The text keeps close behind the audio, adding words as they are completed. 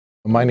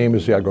My name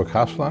is Ziya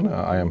Gokaslan.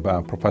 I am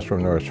a professor of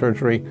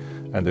neurosurgery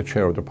and the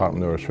chair of the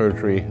Department of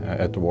Neurosurgery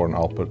at the Warren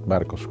Alpert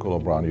Medical School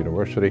of Brown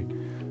University.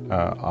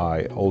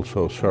 I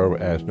also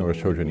serve as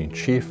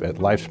neurosurgeon-in-chief at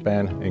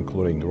Lifespan,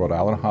 including the Rhode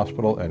Island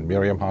Hospital and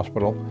Miriam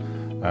Hospital.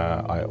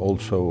 I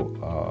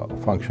also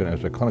function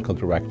as the clinical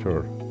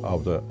director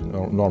of the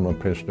Norman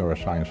Prince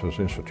Neurosciences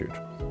Institute.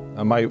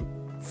 My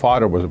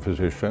father was a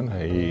physician.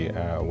 He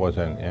was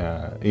an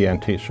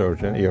ENT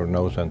surgeon, ear,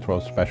 nose, and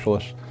throat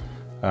specialist.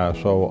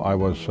 So I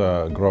was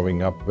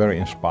growing up very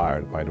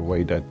inspired by the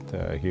way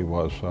that he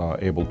was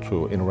able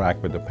to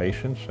interact with the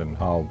patients and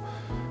how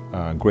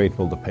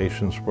grateful the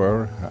patients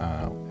were.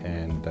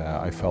 And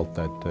I felt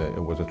that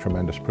it was a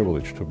tremendous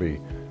privilege to be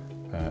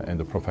in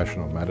the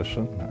profession of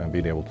medicine and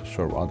being able to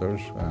serve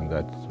others. And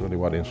that's really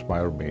what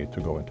inspired me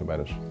to go into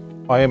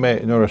medicine. I am a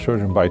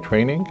neurosurgeon by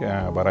training,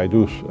 but I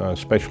do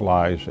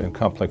specialize in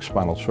complex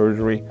spinal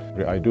surgery.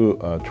 I do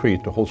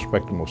treat the whole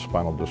spectrum of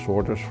spinal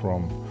disorders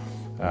from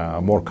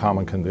more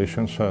common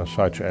conditions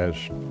such as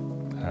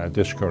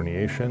disc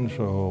herniations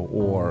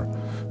or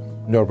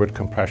nerve root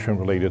compression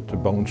related to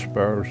bone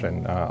spurs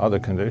and other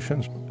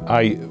conditions.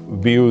 I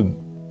view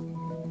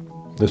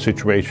the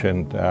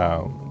situation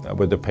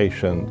with the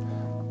patient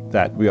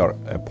that we are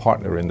a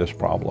partner in this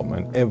problem,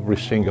 and every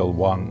single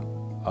one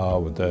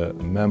of the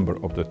member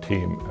of the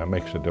team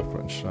makes a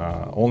difference.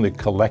 Only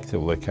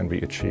collectively can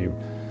we achieve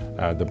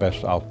the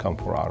best outcome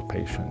for our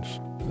patients.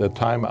 The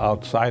time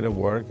outside of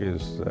work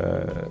is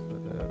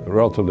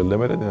relatively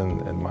limited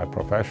in my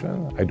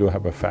profession. I do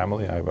have a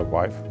family. I have a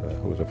wife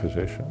who is a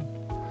physician.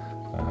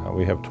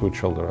 We have 2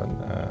 children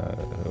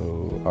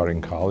who are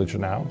in college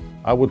now.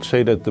 I would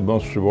say that the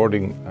most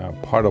rewarding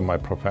part of my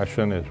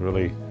profession is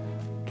really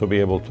to be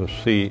able to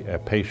see a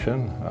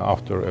patient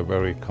after a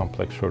very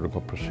complex surgical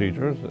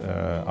procedure,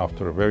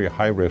 after a very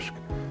high-risk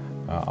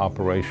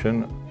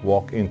operation,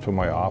 walk into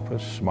my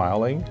office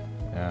smiling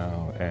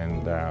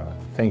and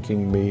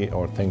thanking me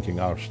or thanking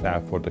our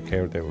staff for the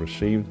care they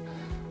received.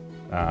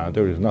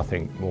 There is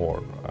nothing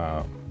more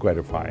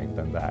gratifying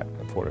than that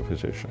for a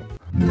physician.